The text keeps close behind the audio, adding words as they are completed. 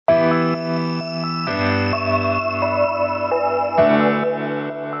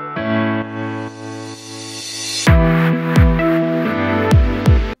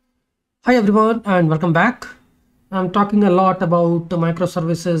Hi everyone and welcome back. I'm talking a lot about the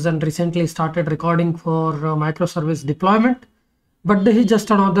microservices and recently started recording for microservice deployment. But this is just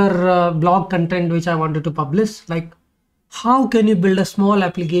another blog content which I wanted to publish. Like, how can you build a small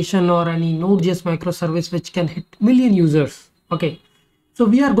application or any Node.js microservice which can hit million users? Okay, so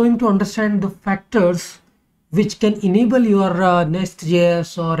we are going to understand the factors which can enable your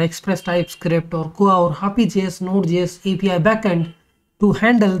Nest.js or Express TypeScript or Kua or Happy.js Node.js API backend to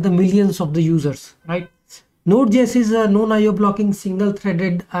handle the millions of the users, right? Node.js is a non-IO blocking,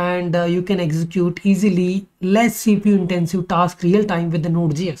 single-threaded, and you can execute easily less CPU-intensive tasks real-time with the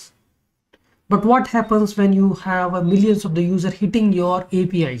Node.js. But what happens when you have millions of the user hitting your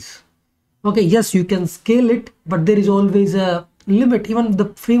APIs? Okay, yes, you can scale it, but there is always a limit. Even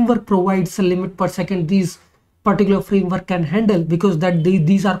the framework provides a limit per second these particular framework can handle, because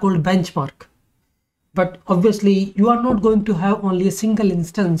these are called benchmark. But obviously you are not going to have only a single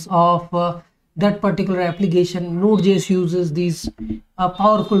instance of that particular application. Node.js uses these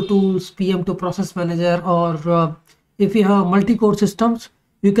powerful tools, PM2 process manager, or if you have multi-core systems,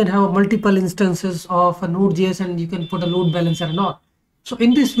 you can have multiple instances of a Node.js and you can put a load balancer and all. So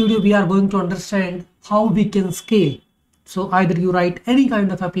in this video we are going to understand how we can scale. So either you write any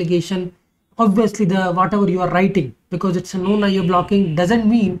kind of application, obviously the whatever you are writing, because it's a non-IO blocking, doesn't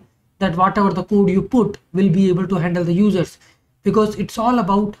mean that whatever the code you put will be able to handle the users, because it's all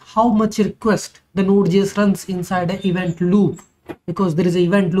about how much request the Node.js runs inside an event loop, because there is an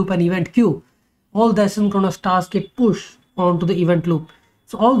event loop and event queue. All the asynchronous tasks get pushed onto the event loop.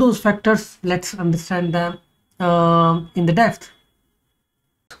 So all those factors, let's understand them in the depth.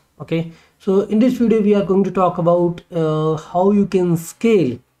 Okay, so in this video we are going to talk about how you can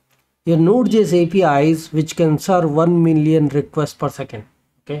scale your Node.js APIs which can serve 1 million requests per second.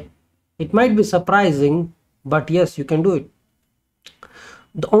 Okay, it might be surprising, but yes, you can do it.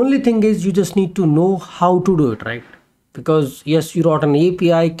 The only thing is you just need to know how to do it, right? Because yes, you wrote an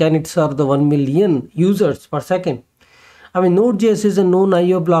API, can it serve the 1 million users per second? I mean, Node.js is a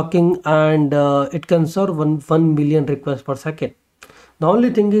non-IO blocking and it can serve 1 million requests per second. The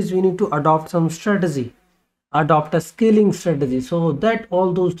only thing is we need to adopt some strategy, adopt a scaling strategy. So that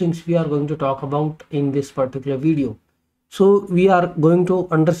all those things we are going to talk about in this particular video. So we are going to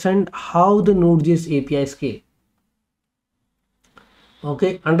understand how the Node.js API scale.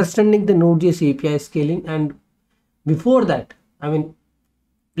 Okay, understanding the Node.js API scaling. And before that, I mean,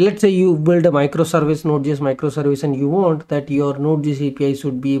 let's say you build a microservice, Node.js microservice, and you want that your Node.js API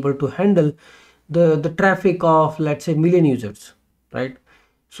should be able to handle the traffic of, let's say, million users, right?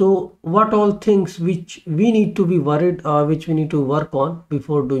 So what all things which we need to be worried, which we need to work on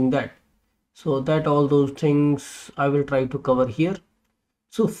before doing that? So that all those things I will try to cover here.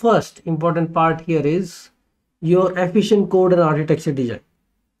 So first important part here is your efficient code and architecture design.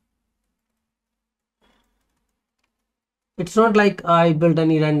 It's not like I built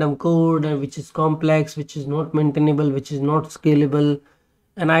any random code which is complex, which is not maintainable, which is not scalable,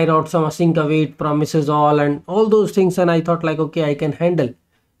 and I wrote some async await promises and all those things, and I thought like, okay, I can handle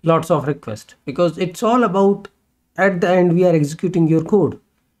lots of requests, because it's all about at the end we are executing your code.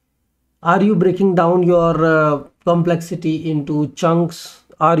 Are you breaking down your complexity into chunks?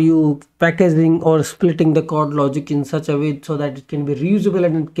 Are you packaging or splitting the code logic in such a way so that it can be reusable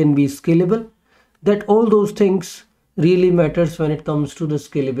and it can be scalable? That all those things really matters when it comes to the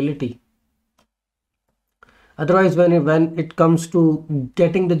scalability. Otherwise, when it comes to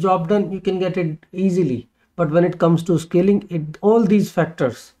getting the job done, you can get it easily. But when it comes to scaling it, all these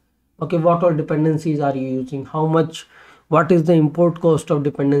factors, okay, what all dependencies are you using? How much? What is the import cost of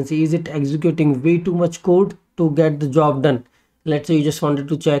dependency? Is it executing way too much code to get the job done? Let's say you just wanted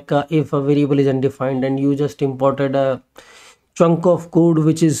to check if a variable is undefined and you just imported a chunk of code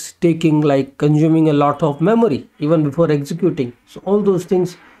which is taking, like, consuming a lot of memory even before executing. So all those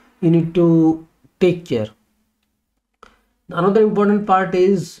things you need to take care. Another important part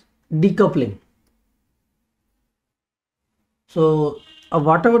is decoupling. So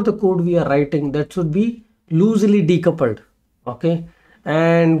whatever the code we are writing, that should be loosely decoupled. Okay,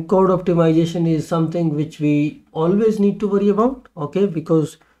 and code optimization is something which we always need to worry about. Okay,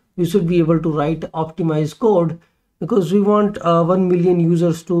 because we should be able to write optimized code, because we want 1 million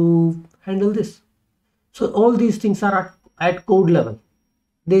users to handle this. So all these things are at code level.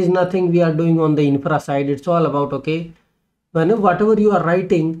 There is nothing we are doing on the infra side. It's all about, okay, whatever you are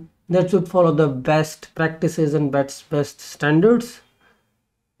writing, that should follow the best practices and best standards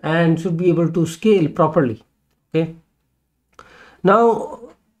and should be able to scale properly. Okay, now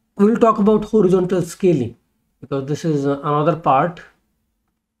we'll talk about horizontal scaling, because this is another part,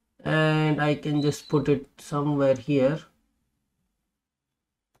 and I can just put it somewhere here.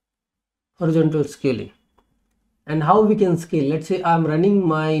 horizontal scaling. And how we can scale? Let's say I'm running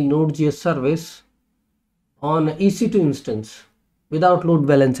my Node.js service on EC2 instance without load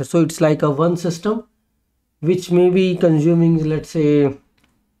balancer. So it's like a one system which may be consuming, let's say,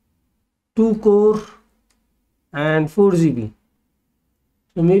 2 core and 4 GB.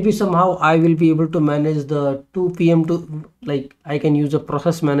 So maybe somehow I will be able to manage the 2 PM to, like, I can use the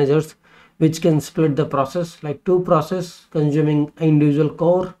process managers which can split the process, like 2 process consuming individual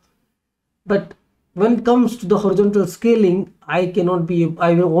core. But when it comes to the horizontal scaling, I won't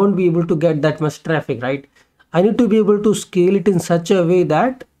be able to get that much traffic, right? I need to be able to scale it in such a way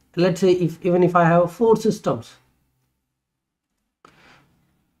that, let's say, even if I have 4 systems,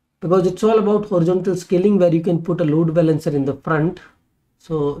 because it's all about horizontal scaling where you can put a load balancer in the front.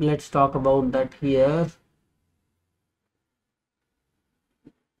 So let's talk about that here.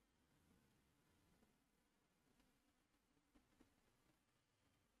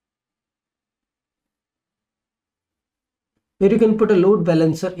 Where you can put a load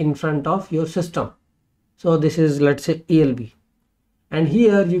balancer in front of your system. So this is, let's say, ELB. And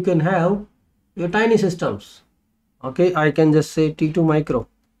here you can have your tiny systems. Okay, I can just say T2 micro.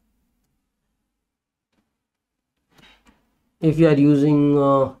 If you are using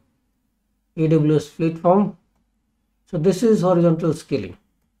AWS platform. So this is horizontal scaling.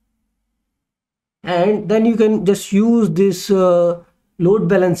 And then you can just use this load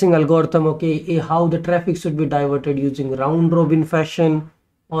balancing algorithm, okay, how the traffic should be diverted using round robin fashion,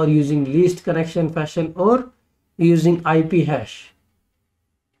 or using least connection fashion, or using IP hash.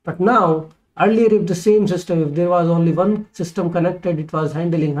 But now, earlier, if the same system, if there was only one system connected, it was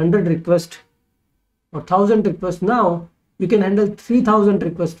handling 100 requests or 1000 requests. Now you can handle 3000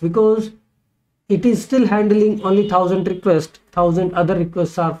 requests, because it is still handling only 1000 requests. 1000 other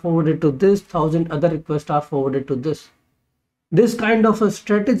requests are forwarded to this, 1000 other requests are forwarded to this. This kind of a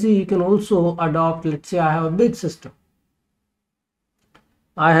strategy you can also adopt. Let's say I have a big system.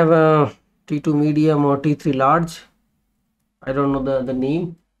 I have a T2 medium or T3 large, I don't know the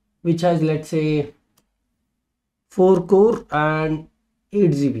name, which has, let's say, 4 core and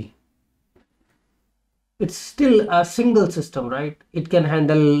 8 GB. It's still a single system, right? It can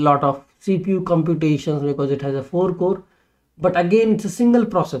handle a lot of CPU computations because it has a 4 core, but again, it's a single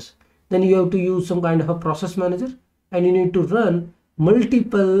process. Then you have to use some kind of a process manager, and you need to run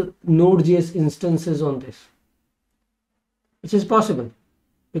multiple Node.js instances on this, which is possible.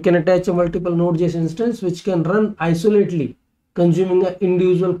 You can attach a multiple Node.js instance which can run isolatedly, consuming an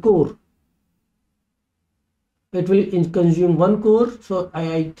individual core. It will consume 1 core, so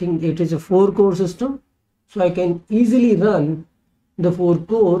I think it is a 4 core system. So I can easily run the 4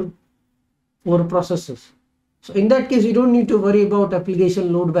 core 4 processes. So in that case, you don't need to worry about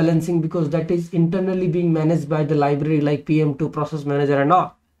application load balancing, because that is internally being managed by the library like PM2 process manager and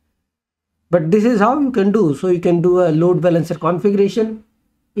all. But this is how you can do. So you can do a load balancer configuration.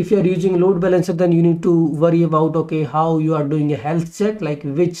 If you are using load balancer, then you need to worry about, okay, how you are doing a health check, like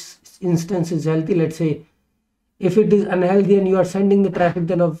which instance is healthy. Let's say if it is unhealthy and you are sending the traffic,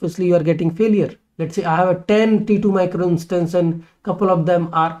 then obviously you are getting failure. Let's say I have a 10 T2 micro instance and couple of them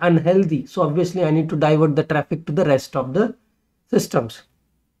are unhealthy. So obviously I need to divert the traffic to the rest of the systems.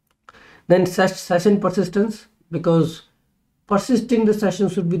 Then session persistence, because persisting the session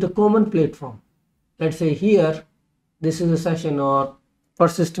should be the common platform. Let's say here, this is a session, or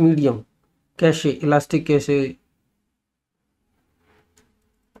persist medium, cache, elastic cache.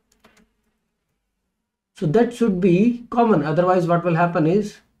 So that should be common. Otherwise what will happen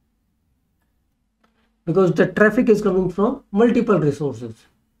is, because the traffic is coming from multiple resources,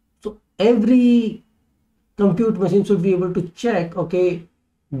 so every compute machine should be able to check, okay,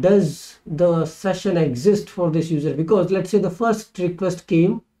 does the session exist for this user? Because let's say the first request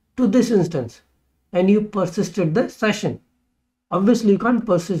came to this instance and you persisted the session. Obviously you can't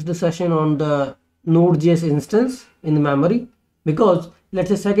persist the session on the Node.js instance in the memory, because let's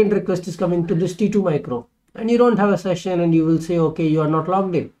say second request is coming to this T2 micro and you don't have a session, and you will say, okay, you are not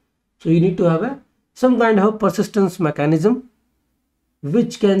logged in. So you need to have some kind of a persistence mechanism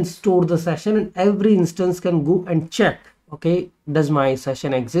which can store the session, and every instance can go and check, okay, does my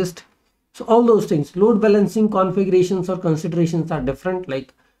session exist? So all those things, load balancing configurations or considerations are different.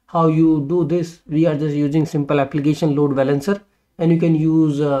 Like how you do this, we are just using simple application load balancer, and you can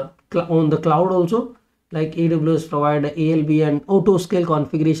use on the cloud also, like AWS provide ALB and auto scale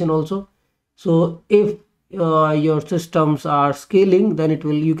configuration also. So if your systems are scaling, then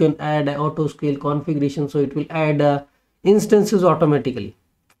you can add an auto scale configuration, so it will add instances automatically.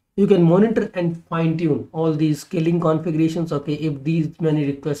 You can monitor and fine tune all these scaling configurations. Okay, if these many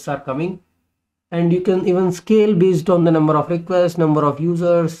requests are coming, and you can even scale based on the number of requests, number of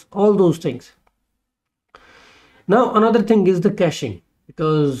users, all those things. Now another thing is the caching,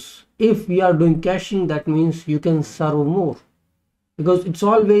 because if we are doing caching, that means you can serve more, because it's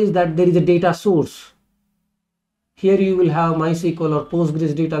always that there is a data source. Here you will have MySQL or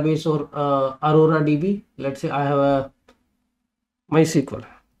Postgres database or Aurora DB. Let's say I have a MySQL.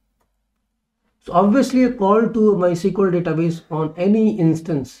 So obviously a call to a MySQL database on any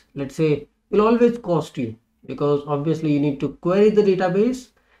instance, let's say, will always cost you, because obviously you need to query the database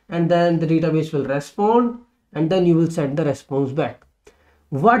and then the database will respond and then you will send the response back.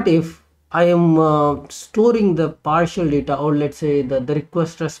 What if I am storing the partial data, or let's say the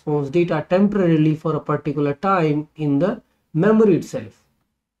request response data temporarily for a particular time in the memory itself?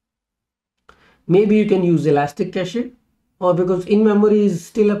 Maybe you can use elastic cache, or because in memory is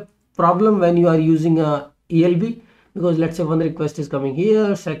still a problem when you are using a ELB, because let's say one request is coming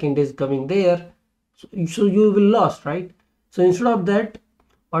here, second is coming there, so you will lost, right? So instead of that,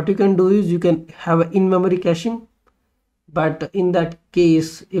 what you can do is you can have an in-memory caching. But in that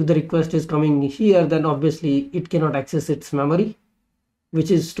case, if the request is coming here, then obviously it cannot access its memory,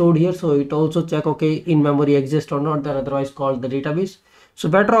 which is stored here. So it also check, okay, in memory exists or not, then otherwise called the database. So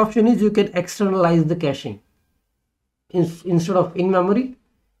better option is you can externalize the caching instead of in memory.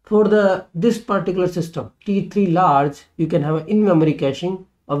 For this particular system T3 large, you can have an in-memory caching.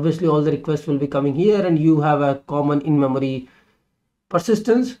 Obviously all the requests will be coming here and you have a common in-memory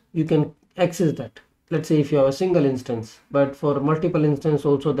persistence. You can access that. Let's say if you have a single instance, but for multiple instance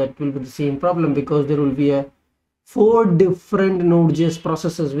also that will be the same problem, because there will be 4 different Node.js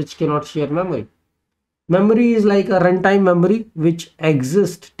processes which cannot share memory. Memory is like a runtime memory which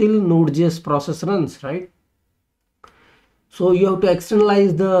exists till Node.js process runs, right? So you have to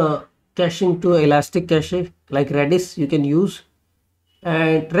externalize the caching to elastic cache, like Redis you can use,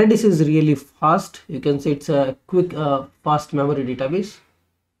 and Redis is really fast. You can say it's a quick fast memory database.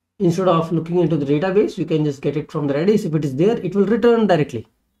 Instead of looking into the database, you can just get it from the Redis. If it is there, it will return directly.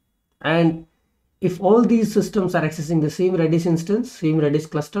 And if all these systems are accessing the same Redis instance, same Redis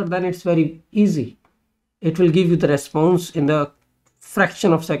cluster, then it's very easy. It will give you the response in the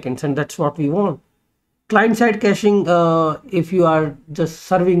fraction of seconds, and that's what we want. Client-side caching, if you are just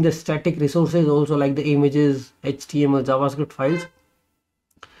serving the static resources also, like the images, HTML, JavaScript files,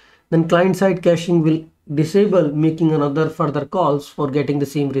 then client-side caching will disable making another further calls for getting the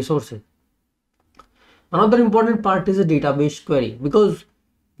same resources. Another important part is a database query, because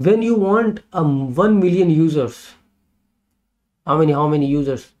when you want 1 million users, how many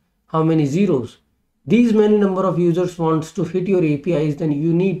users, how many zeros, these many number of users wants to hit your APIs, then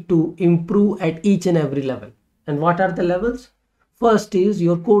you need to improve at each and every level. And what are the levels? First is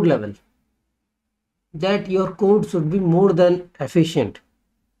your code level, that your code should be more than efficient,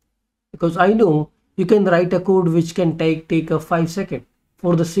 because I know you can write a code which can take a 5 seconds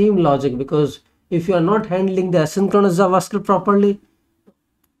for the same logic, because if you are not handling the asynchronous JavaScript properly,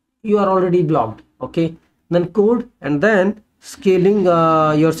 you are already blocked. Okay, then code, and then scaling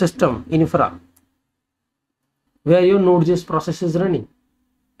your system infra where your Node.js process is running,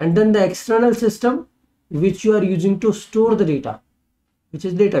 and then the external system which you are using to store the data, which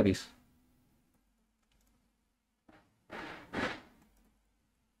is database.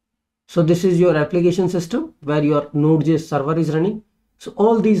 So this is your application system where your Node.js server is running. So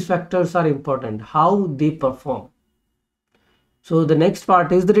all these factors are important, how they perform. So the next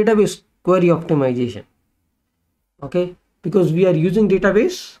part is the database query optimization. Okay, because we are using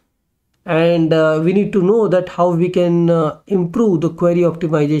database, and we need to know that how we can improve the query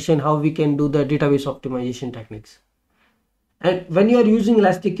optimization, how we can do the database optimization techniques. And when you are using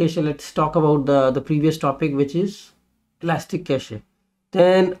elastic cache, let's talk about the previous topic, which is elastic cache.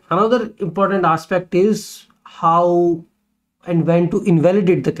 Then another important aspect is how and when to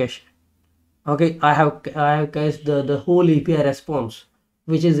invalidate the cache. Okay, I have cached the whole API response,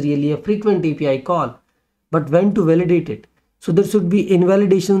 which is really a frequent API call, but when to validate it. So there should be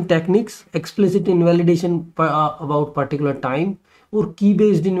invalidation techniques, explicit invalidation about particular time, or key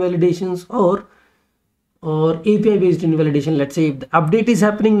based invalidations, or API based invalidation. Let's say if the update is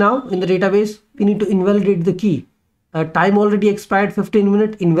happening now in the database, we need to invalidate the key. Time already expired 15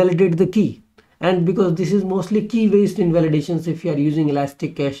 minutes, invalidate the key. And because this is mostly key based invalidations, if you are using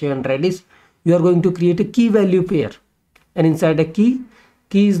elastic cache and Redis, you are going to create a key value pair, and inside a key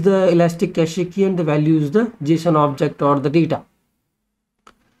is the elastic cache key and the value is the JSON object or the data.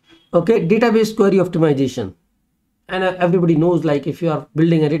 Okay, database query optimization. And everybody knows, like if you are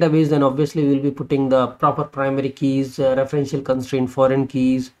building a database, then obviously we'll be putting the proper primary keys, referential constraint, foreign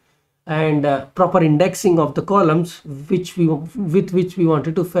keys, and proper indexing of the columns which which we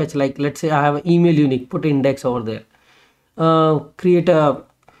wanted to fetch. Like let's say I have an email unique, put index over there, create a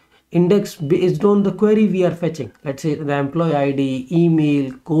index based on the query we are fetching. Let's say the employee ID,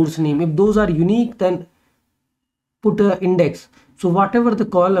 email, course name. If those are unique, then put a index. So whatever the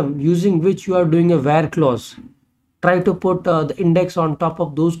column using which you are doing a where clause, try to put the index on top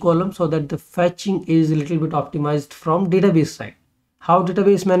of those columns so that the fetching is a little bit optimized from database side. How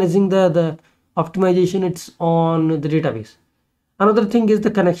database managing the optimization? It's on the database. Another thing is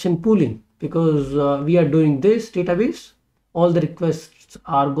the connection pooling, because we are doing this database, all the requests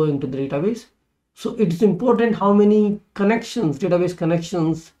are going to the database. So it's important how many connections, database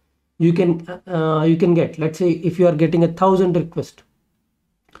connections you can get. Let's say if you are getting 1,000 requests,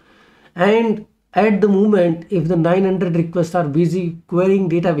 and at the moment if the 900 requests are busy querying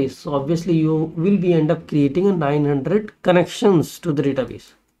database, so obviously you will be end up creating a 900 connections to the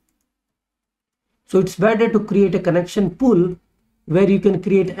database. So it's better to create a connection pool where you can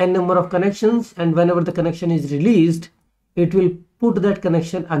create n number of connections, and whenever the connection is released, it will put that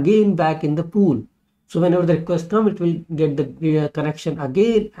connection again back in the pool. So whenever the request comes, it will get the connection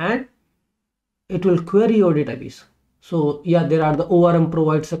again and it will query your database. So yeah, there are the ORM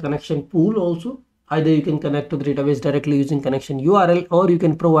provides a connection pool also. Either you can connect to the database directly using connection URL, or you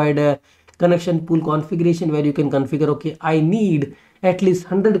can provide a connection pool configuration where you can configure, okay, I need at least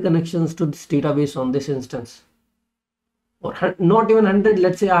 100 connections to this database on this instance, or not even 100.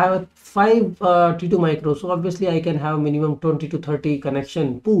 Let's say I have 5 T2 micro, so obviously I can have minimum 20 to 30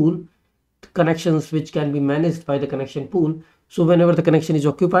 connection pool connections which can be managed by the connection pool. So whenever the connection is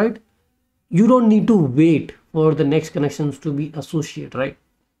occupied, you don't need to wait for the next connections to be associated, right?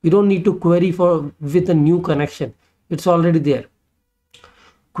 You don't need to query with a new connection, it's already there.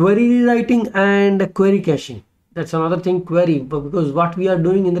 Query rewriting and query caching, that's another thing. Query, but because what we are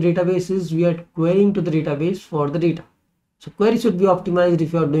doing in the database is we are querying to the database for the data. So query should be optimized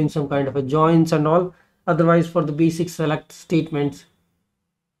if you are doing some kind of a joins and all. Otherwise, for the basic select statements,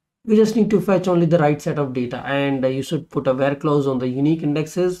 you just need to fetch only the right set of data, and you should put a where clause on the unique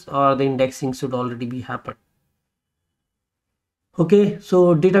indexes, or the indexing should already be happened. Okay,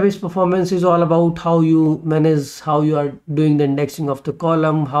 so database performance is all about how you manage, how you are doing the indexing of the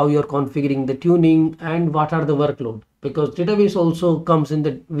column, how you are configuring the tuning, and what are the workload. Because database also comes in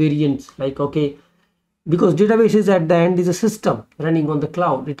the variants, like, okay, because database is at the end is a system running on the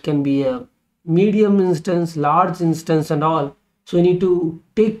cloud. It can be a medium instance, large instance and all. So you need to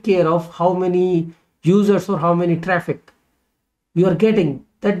take care of how many users or how many traffic you are getting.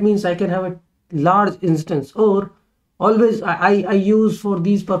 That means I can have a large instance, or always I use for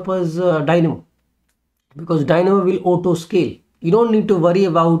these purpose Dynamo, because Dynamo will auto scale. You don't need to worry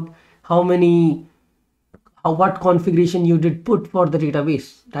about what configuration you did put for the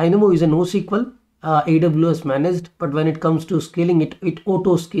database. Dynamo is a NoSQL AWS managed, but when it comes to scaling, it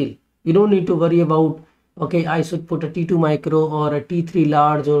auto scale. You don't need to worry about, okay, I should put a T2 micro or a T3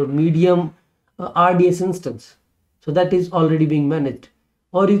 large or medium RDS instance. So that is already being managed.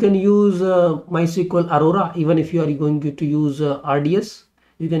 Or you can use MySQL Aurora. Even if you are going to use RDS,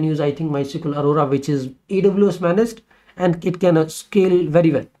 you can use, I think, MySQL Aurora, which is AWS managed, and it can scale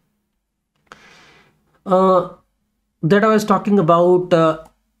very well. That I was talking about,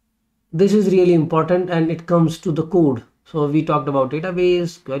 this is really important, and it comes to the code. So we talked about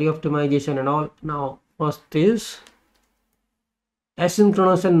database, query optimization and all. Now first is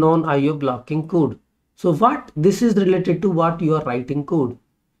asynchronous and non-IO blocking code. So this is related to what you are writing code,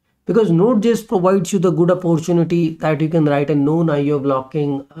 because Node.js provides you the good opportunity that you can write a non-IO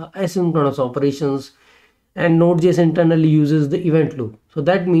blocking asynchronous operations, and Node.js internally uses the event loop. So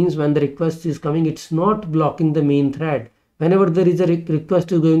that means when the request is coming, it's not blocking the main thread. Whenever there is a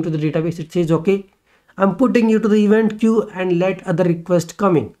request is going to the database, it says, okay, I'm putting you to the event queue and let other request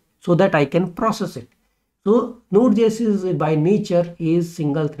coming so that I can process it. So Node.js is by nature is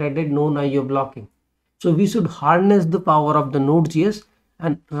single threaded non-IO blocking. So we should harness the power of the Node.js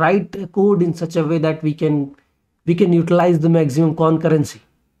and write code in such a way that we can utilize the maximum concurrency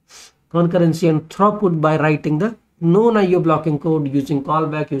and throughput by writing the non-IO blocking code using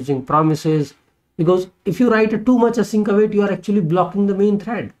callback, using promises. Because if you write too much async await, you are actually blocking the main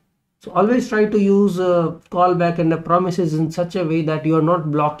thread. So always try to use callback and the promises in such a way that you are not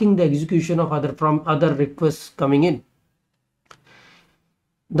blocking the execution of other requests coming in.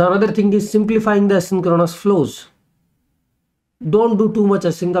 The another thing is simplifying the asynchronous flows. Don't do too much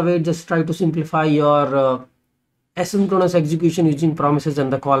async await, just try to simplify your asynchronous execution using promises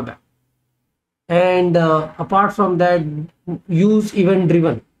and the callback. And apart from that, use event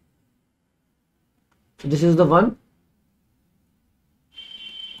driven. So this is the one.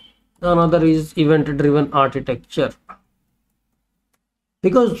 Another is event driven architecture,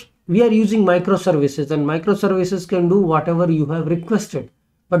 because we are using microservices, and microservices can do whatever you have requested.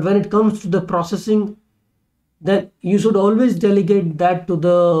 But when it comes to the processing, then you should always delegate that to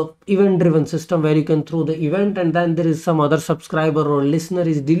the event driven system, where you can throw the event and then there is some other subscriber or listener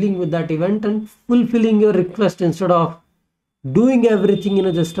is dealing with that event and fulfilling your request, instead of doing everything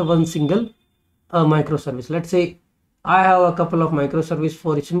in just a one single microservice. Let's say I have a couple of microservices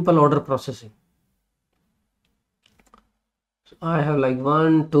for simple order processing. So I have like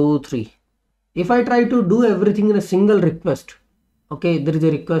 1, 2, 3. If I try to do everything in a single request, okay, there is a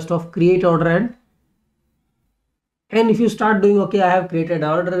request of create order, and if you start doing, okay, I have created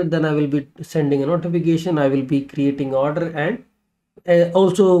order, then I will be sending a notification, I will be creating order and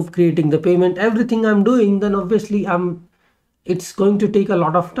also creating the payment, everything I'm doing, then obviously it's going to take a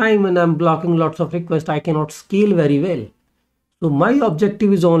lot of time and I'm blocking lots of requests. I cannot scale very well. So my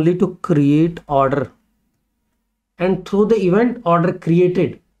objective is only to create order and through the event order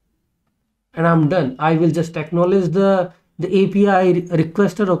created, and I'm done. I will just acknowledge the API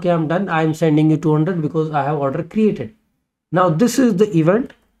requester. Okay, I'm done. I'm sending you 200 because I have order created. Now this is the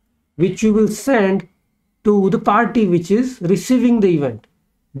event which you will send to the party which is receiving the event.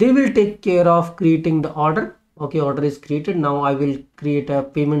 They will take care of creating the order. Okay, order is created. Now I will create a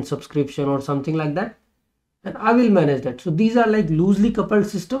payment subscription or something like that, and I will manage that. So these are like loosely coupled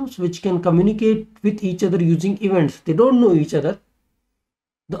systems which can communicate with each other using events. They don't know each other.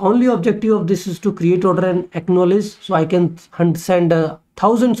 The only objective of this is to create order and acknowledge. So I can send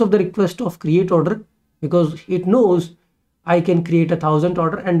thousands of the request of create order, because it knows I can create 1,000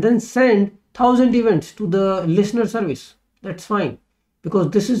 order and then send 1,000 events to the listener service. That's fine, because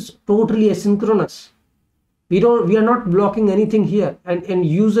this is totally asynchronous. We are not blocking anything here, and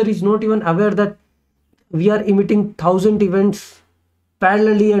user is not even aware that we are emitting 1,000 events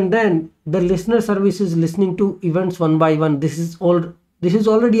parallelly, and then the listener service is listening to events one by one. This is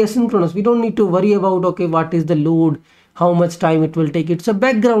already asynchronous. We don't need to worry about, okay, what is the load, how much time it will take. It's a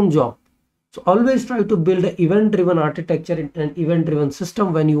background job. So always try to build an event driven architecture in an event driven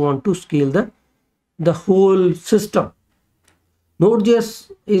system when you want to scale the whole system.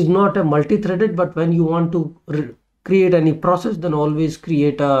 Node.js is not a multi-threaded, but when you want to create any process, then always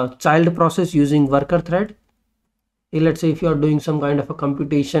create a child process using worker thread. Let's say if you are doing some kind of a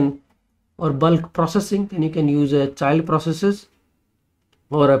computation or bulk processing, then you can use a child processes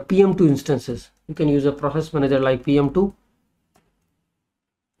or a PM2 instances. You can use a process manager like PM2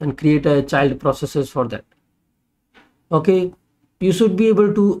 and create a child processes for that. Okay, you should be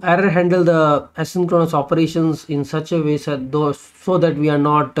able to error handle the asynchronous operations in such a way so that we are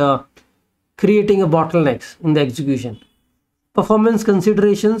not creating a bottlenecks in the execution. Performance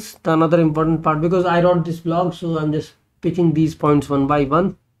considerations, the another important part, because I wrote this blog, so I'm just picking these points one by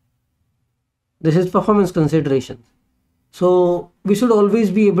one. This is performance considerations. So we should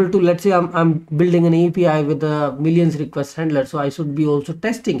always be able to, let's say I'm building an API with a millions request handler, so I should be also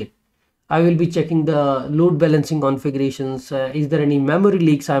testing it. I will be checking the load balancing configurations. Is there any memory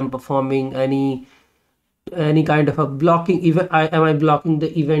leaks I'm performing? Any kind of a blocking event? Am I blocking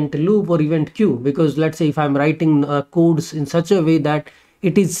the event loop or event queue? Because let's say if I'm writing codes in such a way that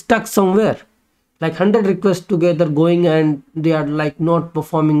it is stuck somewhere, like 100 requests together going and they are like not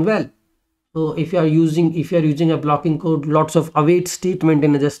performing well. So if you are using a blocking code, lots of await statement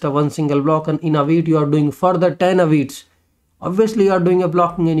in just a one single block, and in await you are doing further 10 awaits. Obviously you are doing a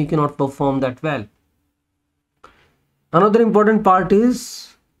blocking and you cannot perform that well. Another important part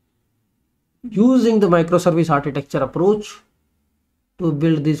is using the microservice architecture approach to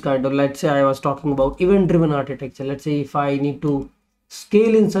build this kind of, let's say I was talking about event driven architecture. Let's say if I need to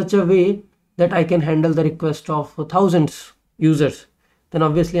scale in such a way that I can handle the request of thousands users, then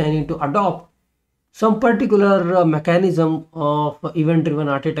obviously I need to adopt some particular mechanism of event driven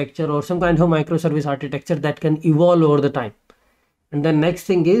architecture or some kind of microservice architecture that can evolve over the time. And then next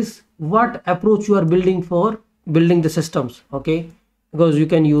thing is what approach you are building for building the systems. Okay, because you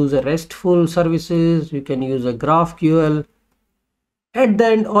can use a RESTful services, you can use a GraphQL. At the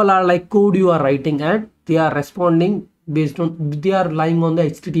end, all are like code you are writing and they are responding based on, they are relying on the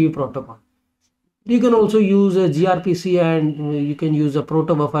HTTP protocol. You can also use a gRPC and you can use a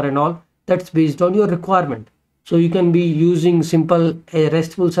proto buffer and all. That's based on your requirement. So you can be using simple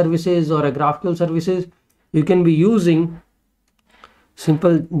RESTful services or a GraphQL services. You can be using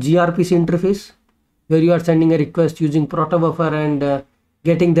simple gRPC interface where you are sending a request using proto buffer and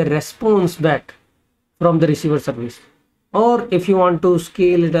getting the response back from the receiver service. Or if you want to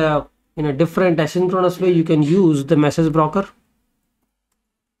scale it in a different asynchronous way, you can use the message broker,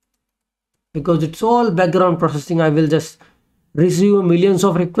 because it's all background processing. I will just receive millions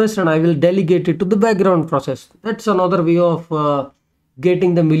of requests and I will delegate it to the background process. That's another way of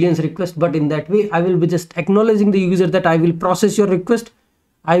getting the millions requests, but in that way I will be just acknowledging the user that I will process your request.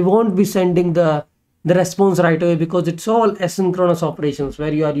 I won't be sending the response right away, because it's all asynchronous operations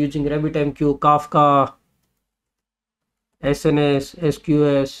where you are using RabbitMQ, Kafka, SNS,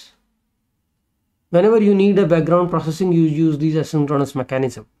 SQS. Whenever you need a background processing, you use these asynchronous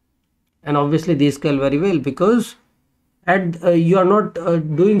mechanism, and obviously they scale very well because you are not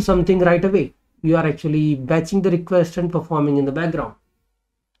doing something right away. You are actually batching the request and performing in the background.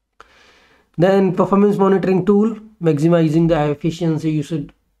 Then performance monitoring tool, maximizing the efficiency. You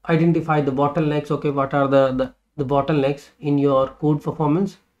should identify the bottlenecks. Okay, what are the bottlenecks in your code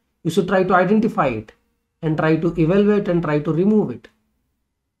performance? You should try to identify it and try to evaluate and try to remove it.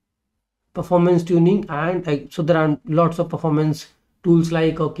 Performance tuning, and so there are lots of performance tools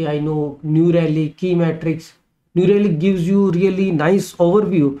like, okay, I know New Relic, Key Matrix. New Relic gives you really nice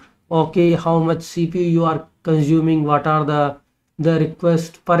overview. Okay, how much CPU you are consuming, what are the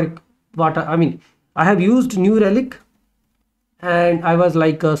request per I have used New Relic, and I was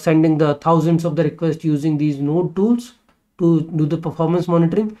like sending the thousands of the requests using these node tools to do the performance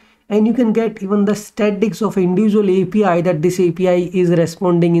monitoring. And you can get even the statics of individual API, that this API is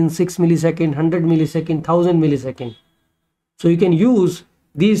responding in 6 millisecond, 100 millisecond, 1000 millisecond. So you can use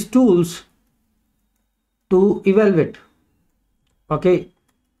these tools to evaluate. Okay,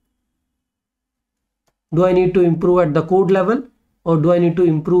 do I need to improve at the code level, or do I need to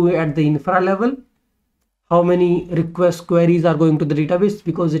improve at the infra level? How many request queries are going to the database?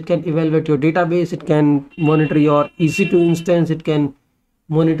 Because it can evaluate your database, it can monitor your EC2 instance, it can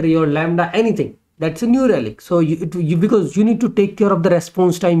monitor your Lambda, anything. That's a New Relic. So because you need to take care of the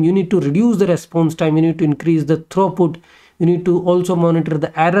response time, you need to reduce the response time, you need to increase the throughput, you need to also monitor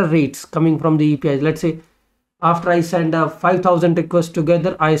the error rates coming from the APIs. Let's say after I send 5,000 requests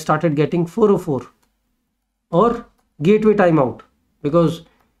together, I started getting 404 or gateway timeout because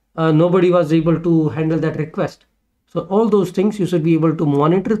nobody was able to handle that request. So all those things you should be able to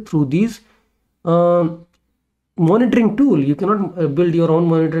monitor through these monitoring tool. You cannot build your own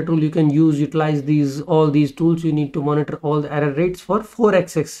monitor tool. You can utilize all these tools. You need to monitor all the error rates for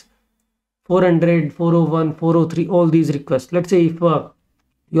 4xx, 400, 401, 403, all these requests. Let's say if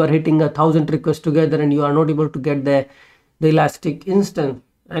you are hitting 1,000 requests together and you are not able to get the elastic instance,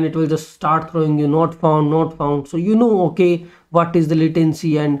 and it will just start throwing you not found, not found. So you know, okay, what is the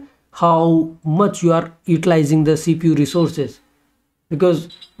latency and how much you are utilizing the CPU resources, because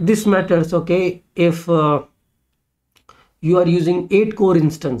this matters. Okay, if you are using 8 core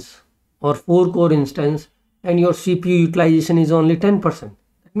instance or 4 core instance and your CPU utilization is only 10%,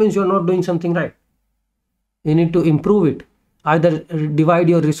 that means you are not doing something right. You need to improve it. Either divide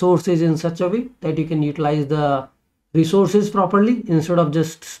your resources in such a way that you can utilize the resources properly instead of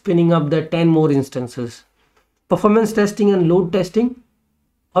just spinning up the 10 more instances. Performance testing and load testing.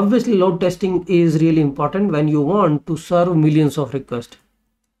 Obviously load testing is really important when you want to serve millions of requests,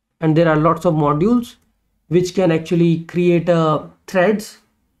 and there are lots of modules which can actually create threads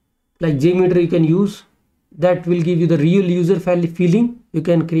like JMeter. You can use that, will give you the real user feeling. You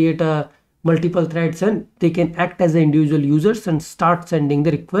can create multiple threads and they can act as the individual users and start sending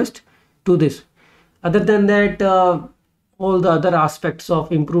the request to this. Other than that, all the other aspects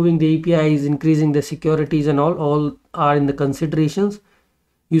of improving the APIs, increasing the securities and all are in the considerations.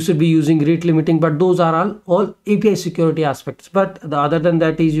 You should be using rate limiting, but those are all API security aspects. But other than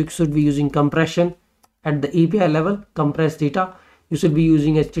that is you should be using compression at the API level, compress data. You should be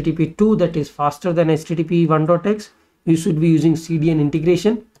using HTTP 2, that is faster than HTTP 1.x. You should be using CDN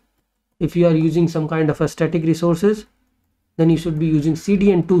integration. If you are using some kind of a static resources, then you should be using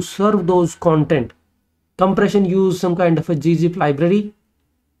CDN to serve those content. Compression, use some kind of a gzip library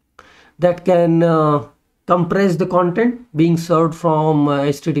that can compress the content being served from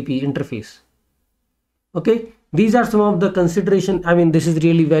HTTP interface. Okay, these are some of the consideration. I mean, this is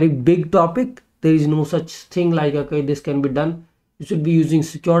really very big topic. There is no such thing like, okay, this can be done. You should be using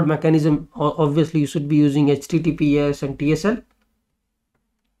secured mechanism. Obviously, you should be using HTTPS and TSL.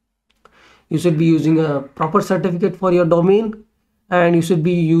 You should be using a proper certificate for your domain, and you should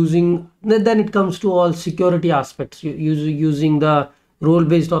be using, then it comes to all security aspects. Using the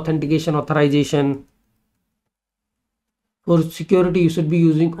role-based authentication authorization. For security, you should be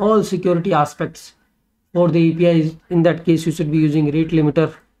using all security aspects. For the APIs, in that case, you should be using rate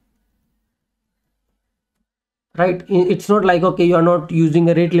limiter. Right? It's not like, okay, you are not using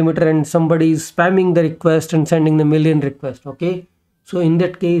a rate limiter and somebody is spamming the request and sending the million request. Okay, so in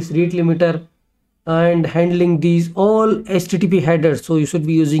that case, rate limiter and handling these all HTTP headers. So you should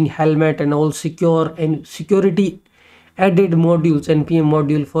be using helmet and all secure and security added modules, npm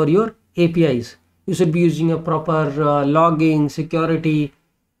module for your APIs. You should be using a proper logging, security,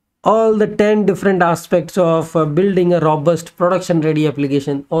 all the 10 different aspects of building a robust production ready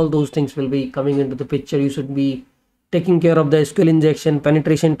application. All those things will be coming into the picture. You should be taking care of the SQL injection,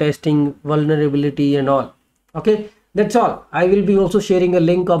 penetration testing, vulnerability and all. Okay, that's all. I will be also sharing a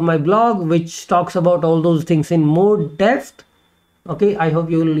link of my blog which talks about all those things in more depth. Okay, I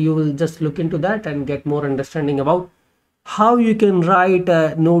hope you will just look into that and get more understanding about how you can write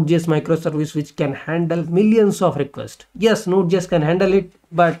a Node.js microservice which can handle millions of requests. Yes, Node.js can handle it,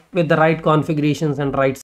 but with the right configurations and right